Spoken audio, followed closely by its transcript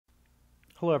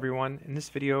Hello everyone, in this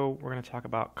video we're going to talk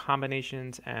about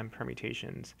combinations and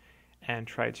permutations and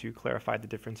try to clarify the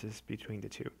differences between the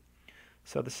two.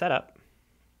 So the setup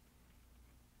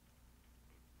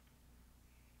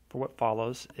for what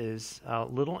follows is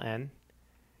little n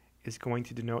is going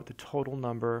to denote the total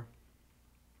number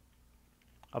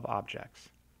of objects.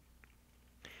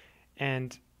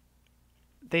 And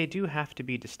they do have to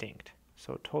be distinct.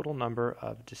 So total number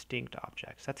of distinct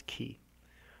objects, that's key.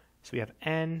 So we have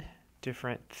n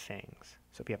different things.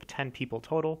 So if we have 10 people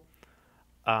total,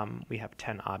 we have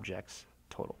 10 objects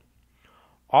total.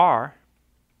 R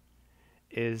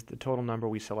is the total number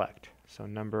we select. So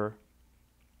number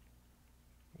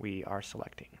we are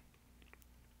selecting.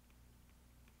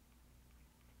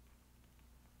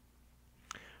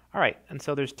 All right, and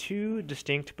so there's two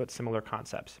distinct but similar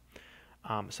concepts.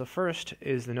 So first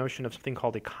is the notion of something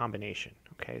called a combination.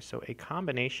 Okay, so a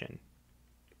combination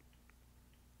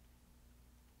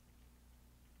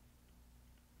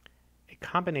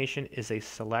is a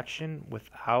selection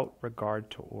without regard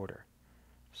to order.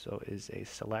 So is a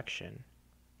selection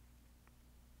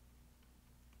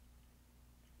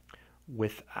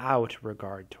without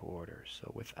regard to order.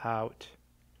 So without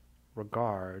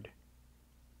regard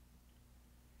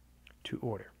to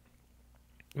order.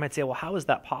 You might say, well, how is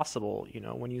that possible? You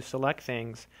know, when you select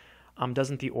things,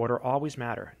 doesn't the order always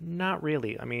matter? Not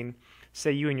really. I mean,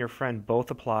 say you and your friend both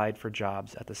applied for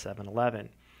jobs at the 7-Eleven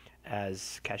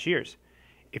as cashiers.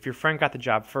 If your friend got the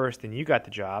job first and you got the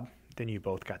job, then you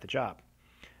both got the job.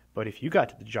 But if you got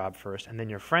to the job first and then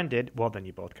your friend did, well, then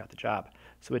you both got the job.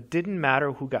 So it didn't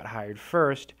matter who got hired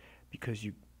first because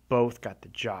you both got the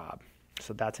job.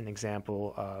 So that's an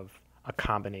example of a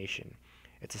combination.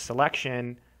 It's a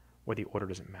selection where the order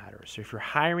doesn't matter. So if you're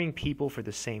hiring people for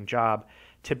the same job,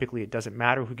 typically it doesn't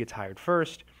matter who gets hired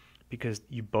first because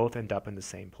you both end up in the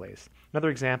same place. Another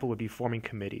example would be forming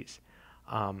committees.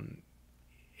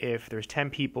 If there's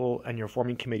 10 people and you're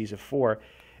forming committees of 4,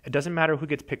 it doesn't matter who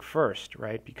gets picked first,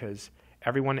 right? Because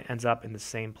everyone ends up in the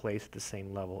same place at the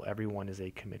same level. Everyone is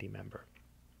a committee member.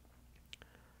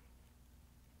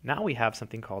 Now we have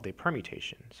something called a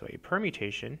permutation. So a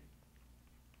permutation,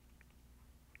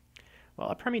 well,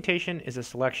 a permutation is a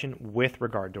selection with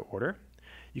regard to order.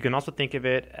 You can also think of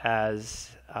it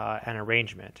as an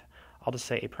arrangement. I'll just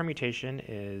say a permutation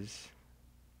is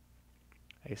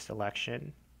a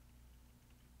selection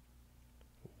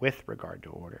with regard to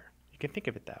order. You can think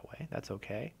of it that way. That's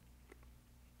okay.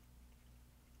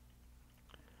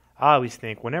 I always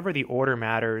think whenever the order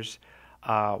matters,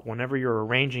 whenever you're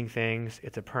arranging things,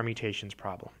 it's a permutations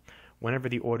problem. Whenever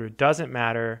the order doesn't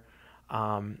matter,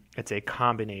 it's a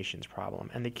combinations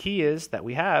problem. And the key is that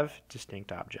we have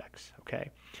distinct objects. Okay.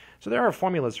 So there are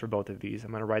formulas for both of these. I'm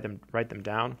going to write them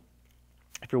down.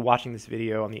 If you're watching this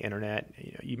video on the internet,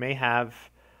 you may have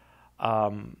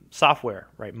software,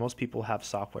 right? Most people have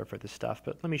software for this stuff,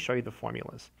 but let me show you the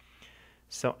formulas.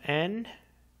 So n,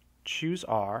 choose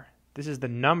r. This is the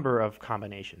number of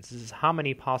combinations. This is how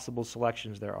many possible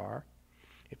selections there are.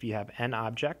 If you have n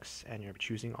objects and you're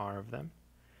choosing r of them.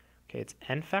 Okay, it's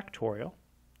n factorial.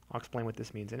 I'll explain what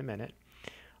this means in a minute.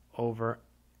 Over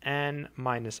n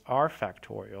minus r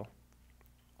factorial,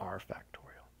 r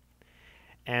factorial.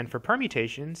 And for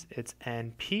permutations, it's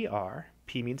n pr.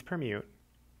 P means permute.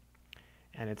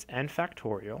 And it's n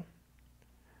factorial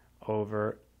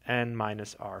over n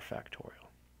minus r factorial.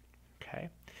 Okay,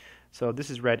 so this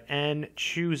is read n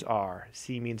choose r.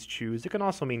 C means choose. It can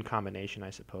also mean combination,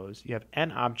 I suppose. You have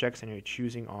n objects and you're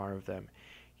choosing r of them.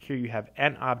 Here you have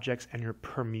n objects and you're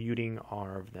permuting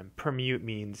r of them. Permute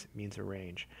means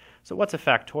arrange. So what's a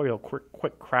factorial?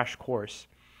 Quick crash course.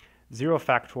 0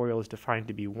 factorial is defined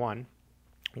to be 1.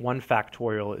 1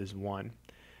 factorial is 1.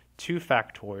 2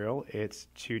 factorial, it's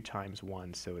 2 times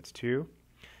 1, so it's 2.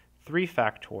 3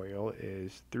 factorial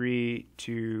is 3,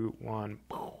 2, 1,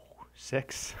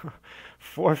 6.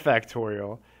 4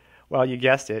 factorial, well, you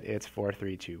guessed it, it's 4,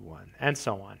 3, 2, 1, and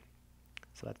so on.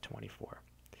 So that's 24.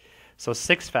 So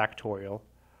 6 factorial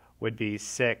would be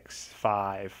 6,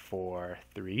 5, 4,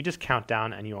 3. You just count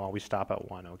down and you always stop at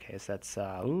 1, okay? So that's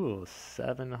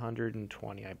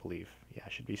 720, I believe. Yeah,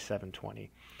 it should be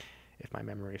 720. If my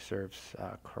memory serves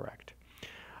correct.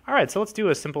 All right, so let's do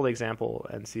a simple example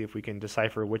and see if we can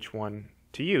decipher which one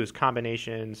to use,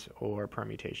 combinations or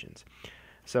permutations.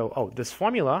 So, this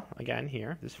formula, again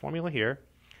here, this formula here,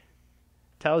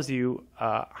 tells you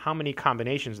how many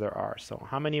combinations there are. So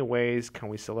how many ways can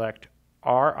we select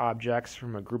r objects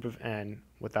from a group of n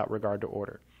without regard to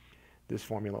order? This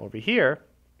formula over here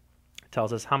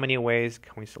tells us how many ways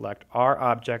can we select r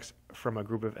objects from a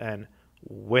group of n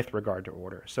with regard to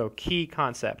order. So key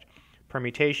concept,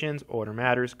 Permutations, order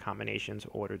matters. Combinations,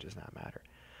 order does not matter.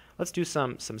 Let's do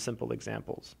some simple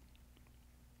examples.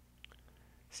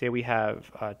 Say we have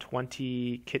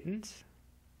 20 kittens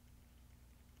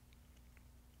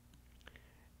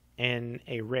in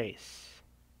a race.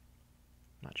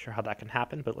 Not sure how that can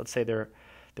happen, but let's say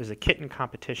there's a kitten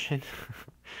competition.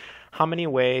 How many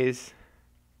ways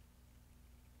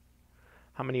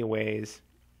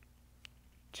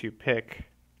to pick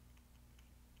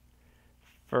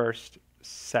first,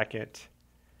 second,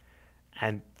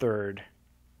 and third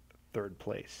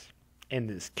place in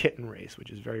this kitten race, which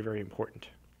is very, very important.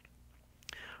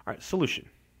 All right, solution.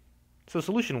 So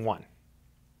solution 1.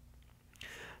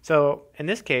 So in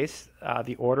this case,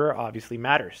 the order obviously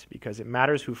matters because it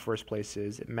matters who first place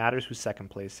is, it matters who second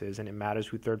place is, and it matters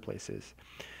who third place is.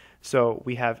 So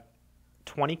we have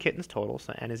 20 kittens total,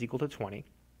 so n is equal to 20.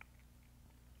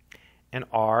 And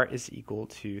r is equal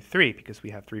to 3 because we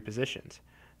have 3 positions.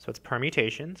 So it's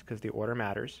permutations because the order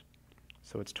matters.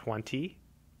 So it's 20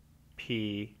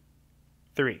 p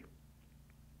 3.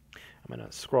 I'm going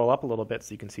to scroll up a little bit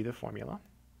so you can see the formula.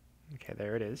 Okay,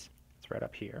 there it is. It's right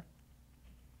up here.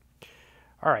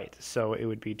 All right, so it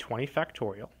would be 20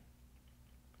 factorial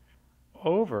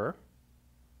over,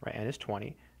 right, n is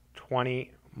 20,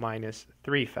 20 minus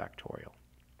 3 factorial.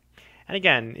 And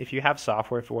again, if you have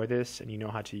software for this and you know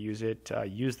how to use it,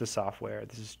 use the software.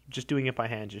 This is just doing it by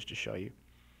hand just to show you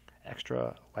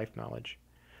extra life knowledge.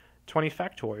 20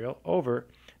 factorial over,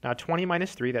 now 20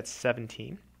 minus 3, that's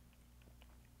 17.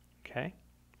 Okay,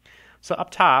 so up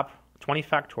top, 20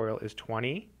 factorial is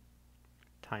 20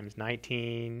 times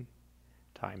 19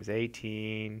 times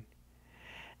 18.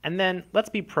 And then let's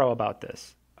be pro about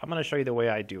this. I'm going to show you the way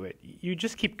I do it. You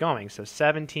just keep going. So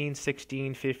 17,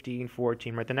 16, 15,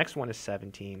 14, right? The next one is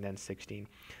 17, then 16.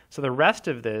 So the rest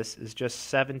of this is just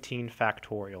 17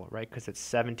 factorial, right? Because it's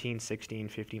 17, 16,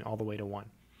 15, all the way to 1.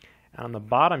 And on the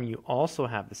bottom, you also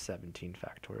have the 17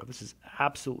 factorial. This is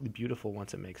absolutely beautiful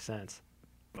once it makes sense.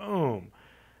 Boom.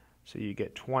 So you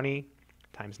get 20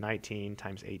 times 19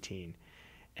 times 18.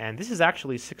 And this is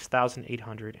actually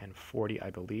 6,840, I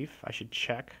believe. I should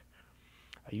check.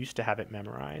 I used to have it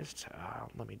memorized.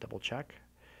 Let me double check.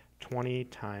 20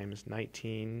 times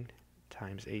 19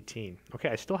 times 18. Okay,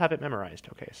 I still have it memorized.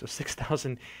 Okay, so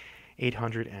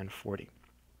 6,840.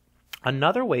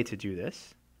 Another way to do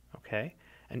this, okay,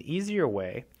 an easier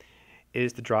way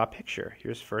is to draw a picture.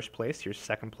 Here's first place, here's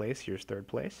second place, here's third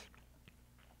place.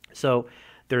 So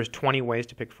there's 20 ways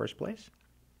to pick first place,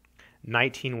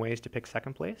 19 ways to pick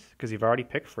second place, because you've already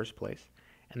picked first place,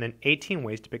 and then 18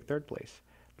 ways to pick third place.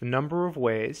 The number of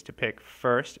ways to pick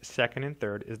first, second, and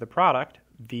third is the product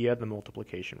via the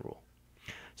multiplication rule.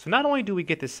 So not only do we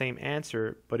get the same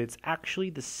answer, but it's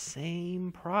actually the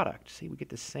same product. See, we get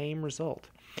the same result.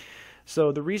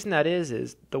 So the reason that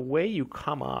is the way you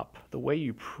come up, the way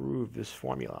you prove this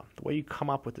formula, the way you come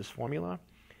up with this formula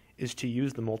is to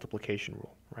use the multiplication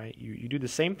rule, right? You do the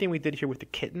same thing we did here with the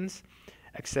kittens,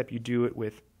 except you do it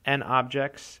with n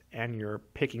objects and you're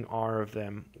picking r of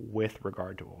them with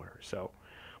regard to order. So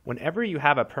whenever you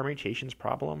have a permutations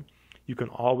problem, you can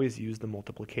always use the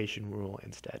multiplication rule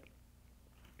instead.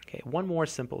 Okay, one more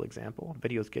simple example. The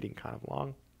video is getting kind of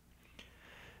long.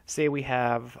 Say we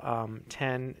have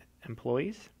 10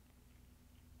 employees.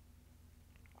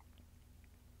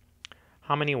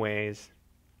 How many ways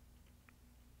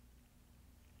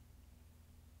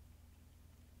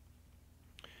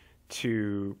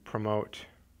to promote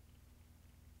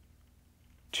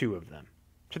 2 of them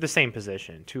to the same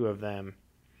position, 2 of them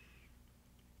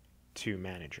to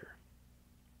manager?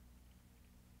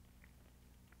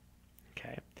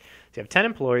 Okay, so you have 10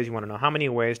 employees, you want to know how many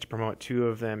ways to promote 2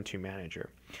 of them to manager.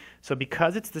 So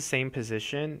because it's the same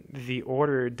position, the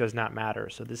order does not matter.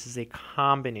 So this is a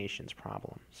combinations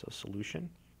problem. So solution,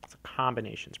 it's a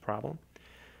combinations problem.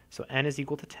 So n is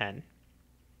equal to 10,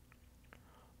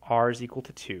 r is equal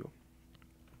to 2.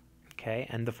 Okay,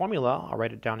 and the formula, I'll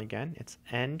write it down again. It's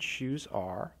n choose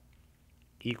r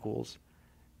equals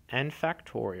n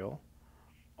factorial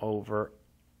over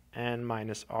n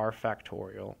minus r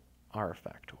factorial, r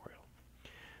factorial.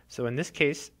 So in this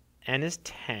case, n is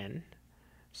 10.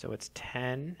 So it's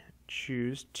 10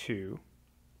 choose 2.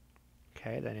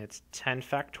 Okay, then it's 10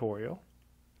 factorial.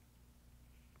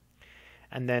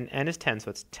 And then n is 10,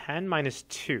 so it's 10 minus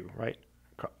 2, right?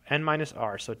 N minus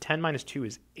r. So 10 minus 2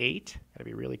 is 8. Got to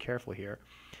be really careful here.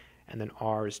 And then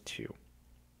r is 2.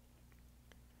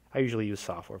 I usually use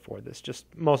software for this. Just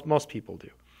most people do.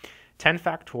 10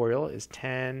 factorial is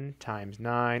 10 times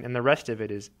 9, and the rest of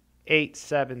it is 8,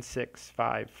 7, 6,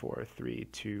 5, 4, 3,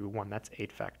 2, 1. That's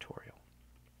 8 factorial.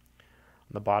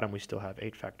 On the bottom, we still have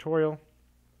 8 factorial.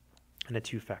 and a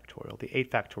 2 factorial. The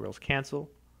 8 factorials cancel.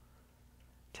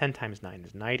 10 times 9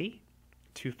 is 90.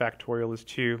 2 factorial is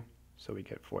 2, so we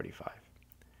get 45.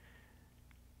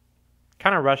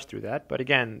 Kind of rushed through that, but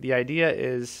again, the idea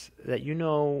is that you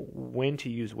know when to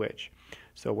use which.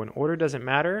 So when order doesn't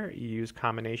matter, you use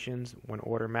combinations. When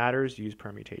order matters, you use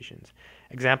permutations.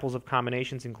 Examples of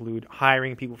combinations include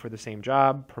hiring people for the same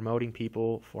job, promoting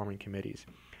people, forming committees.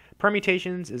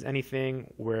 Permutations is anything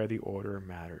where the order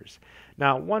matters.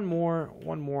 Now, one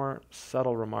more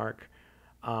subtle remark.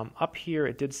 Up here,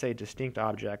 it did say distinct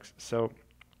objects. So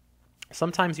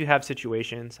sometimes you have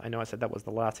situations, I know I said that was the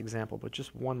last example, but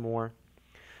just one more.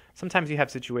 Sometimes you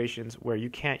have situations where you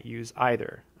can't use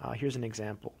either. Here's an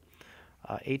example.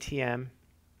 ATM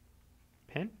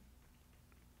Pin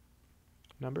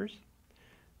Numbers.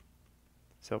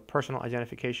 So personal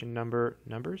identification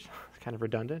numbers. It's kind of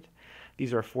redundant.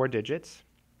 These are 4 digits,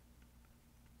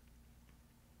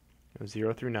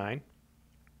 0 through 9,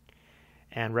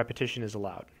 and repetition is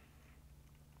allowed.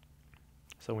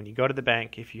 So when you go to the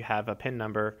bank, if you have a PIN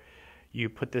number, you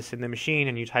put this in the machine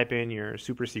and you type in your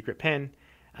super secret PIN,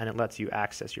 and it lets you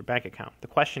access your bank account. The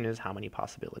question is, how many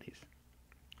possibilities?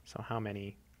 So how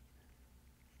many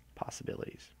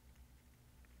possibilities?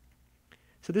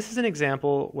 So this is an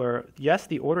example where, yes,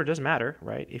 the order does matter,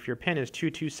 right? If your PIN is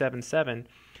 2277,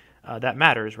 that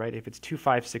matters, right? If it's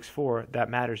 2564, that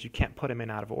matters. You can't put them in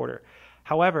out of order.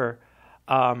 However,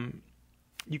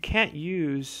 you can't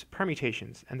use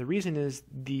permutations, and the reason is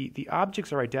the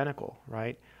objects are identical,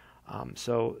 right?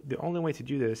 So the only way to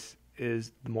do this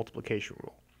is the multiplication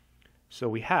rule. So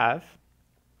we have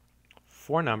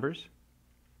 4 numbers,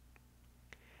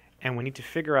 and we need to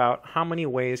figure out how many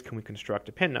ways can we construct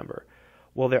a PIN number.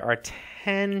 Well, there are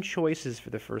 10 choices for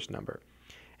the first number.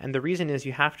 And the reason is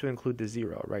you have to include the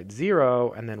 0, right?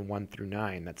 0 and then 1 through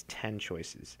 9. That's 10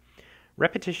 choices.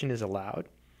 Repetition is allowed.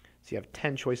 So you have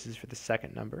 10 choices for the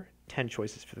second number, 10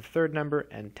 choices for the third number,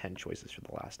 and 10 choices for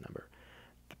the last number.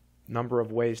 The number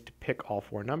of ways to pick all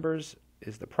 4 numbers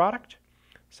is the product.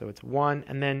 So it's 1,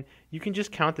 and then you can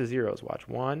just count the zeros. Watch.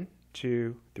 1,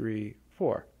 2, 3,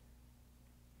 4.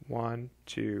 1,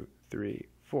 2, 3,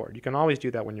 4. You can always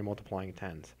do that when you're multiplying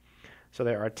tens. So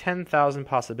there are 10,000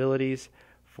 possibilities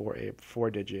for a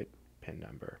 4-digit PIN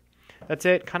number. That's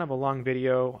it. Kind of a long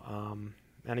video.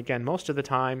 And again, most of the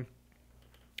time,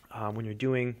 when you're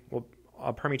doing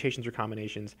permutations or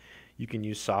combinations, you can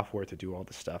use software to do all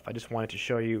this stuff. I just wanted to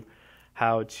show you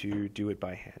how to do it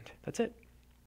by hand. That's it.